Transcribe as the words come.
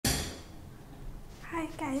Hi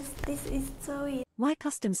guys, this is Zoey. Why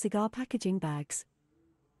custom cigar packaging bags?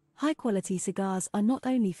 High-quality cigars are not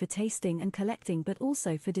only for tasting and collecting but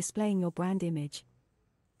also for displaying your brand image.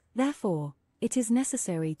 Therefore, it is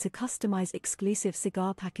necessary to customize exclusive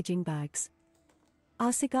cigar packaging bags.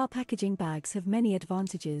 Our cigar packaging bags have many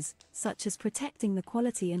advantages, such as protecting the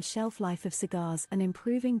quality and shelf life of cigars and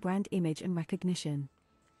improving brand image and recognition.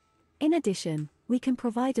 In addition, we can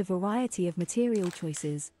provide a variety of material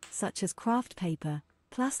choices, such as craft paper,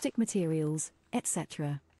 plastic materials,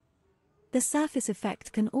 etc. The surface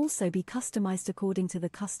effect can also be customized according to the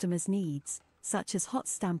customer's needs, such as hot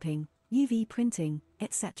stamping, UV printing,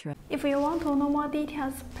 etc. If you want to know more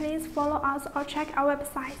details, please follow us or check our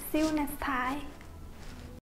website. See you next time.